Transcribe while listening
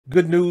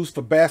Good news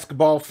for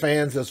basketball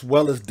fans as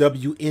well as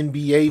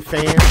WNBA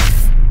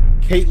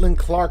fans. Caitlin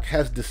Clark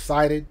has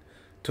decided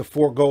to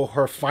forego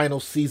her final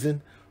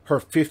season,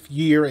 her 5th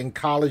year in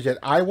college at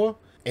Iowa,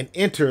 and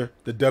enter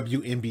the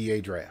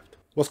WNBA Draft.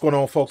 What's going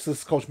on, folks? This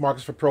is Coach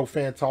Marcus for Pro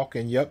Fan Talk,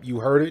 and yep,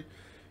 you heard it.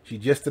 She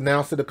just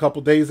announced it a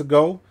couple days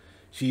ago.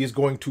 She is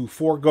going to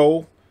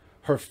forego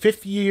her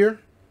 5th year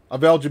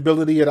of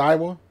eligibility at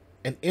Iowa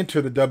and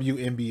enter the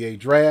WNBA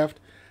Draft.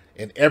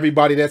 And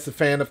everybody that's a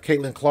fan of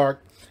Caitlin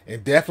Clark,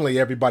 and definitely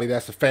everybody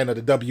that's a fan of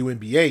the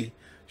WNBA,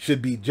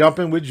 should be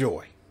jumping with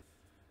joy.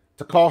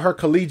 To call her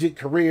collegiate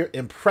career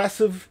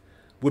impressive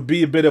would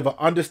be a bit of an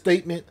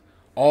understatement.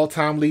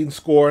 All-time leading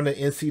scorer in the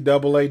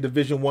NCAA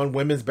Division I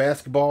women's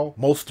basketball.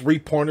 Most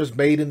three-pointers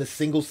made in a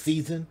single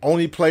season.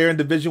 Only player in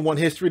Division I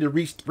history to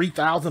reach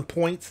 3,000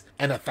 points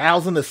and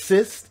 1,000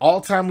 assists.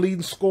 All-time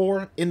leading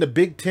scorer in the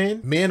Big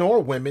Ten, men or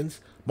women's.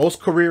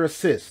 Most career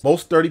assists,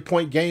 most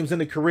 30-point games in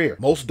the career,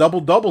 most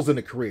double-doubles in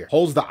the career,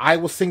 holds the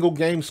Iowa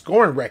single-game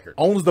scoring record,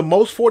 owns the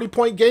most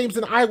 40-point games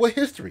in Iowa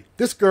history.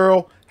 This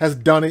girl has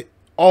done it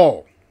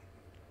all.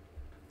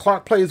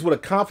 Clark plays with a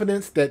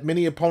confidence that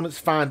many opponents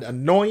find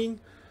annoying,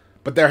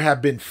 but there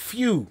have been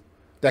few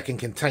that can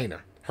contain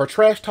her. Her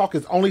trash talk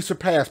is only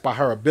surpassed by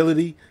her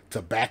ability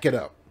to back it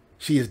up.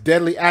 She is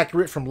deadly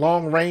accurate from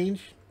long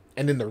range,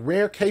 and in the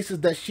rare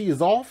cases that she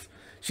is off,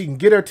 she can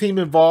get her team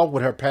involved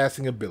with her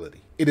passing ability.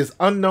 It is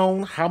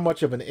unknown how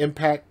much of an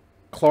impact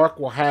Clark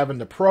will have in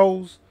the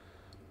pros.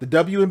 The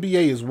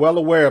WNBA is well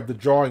aware of the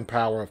drawing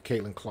power of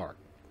Caitlin Clark.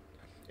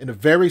 In a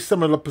very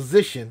similar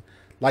position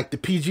like the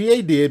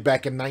PGA did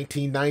back in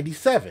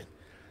 1997.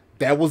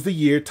 That was the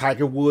year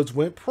Tiger Woods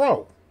went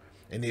pro.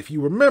 And if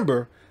you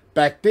remember,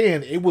 back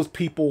then it was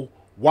people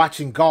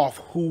watching golf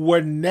who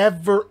were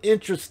never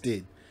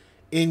interested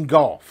in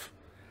golf.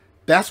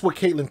 That's what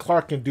Caitlin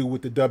Clark can do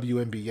with the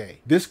WNBA.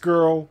 This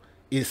girl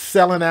is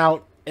selling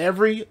out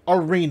every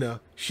arena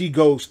she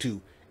goes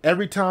to.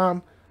 Every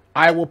time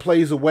Iowa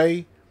plays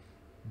away,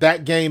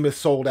 that game is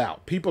sold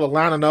out. People are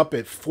lining up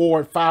at 4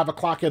 and 5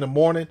 o'clock in the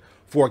morning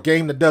for a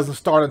game that doesn't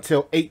start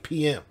until 8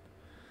 p.m.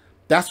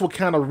 That's what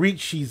kind of reach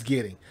she's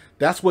getting.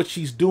 That's what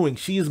she's doing.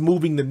 She is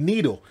moving the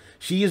needle.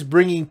 She is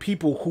bringing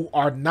people who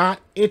are not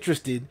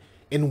interested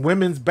in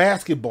women's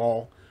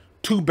basketball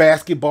to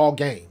basketball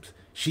games.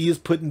 She is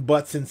putting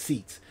butts in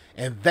seats.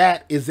 And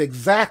that is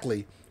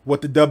exactly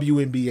what the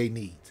WNBA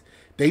needs.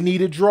 They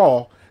need a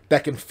draw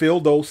that can fill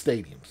those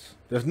stadiums.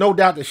 There's no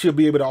doubt that she'll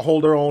be able to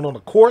hold her own on the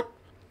court.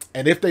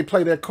 And if they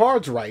play their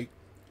cards right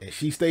and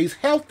she stays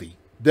healthy,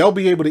 they'll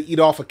be able to eat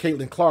off of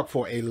Caitlin Clark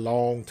for a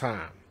long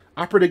time.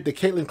 I predict that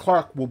Caitlin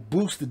Clark will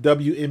boost the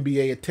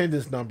WNBA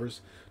attendance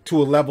numbers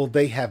to a level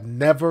they have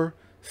never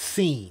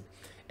seen.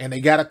 And they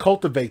got to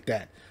cultivate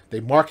that.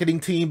 Their marketing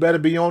team better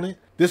be on it.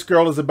 This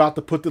girl is about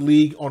to put the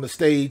league on a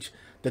stage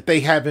that they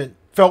haven't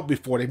felt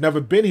before. They've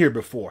never been here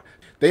before.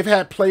 They've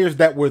had players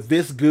that were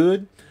this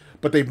good,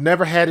 but they've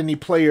never had any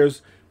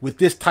players with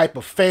this type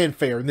of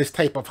fanfare and this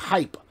type of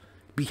hype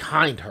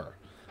behind her.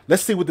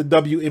 Let's see what the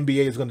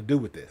WNBA is going to do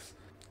with this.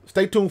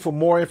 Stay tuned for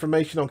more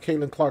information on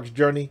Caitlin Clark's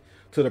journey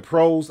to the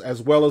pros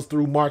as well as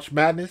through March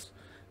Madness.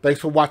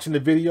 Thanks for watching the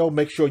video.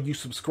 Make sure you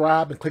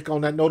subscribe and click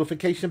on that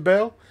notification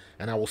bell,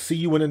 and I will see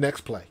you in the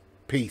next play.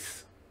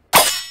 Peace.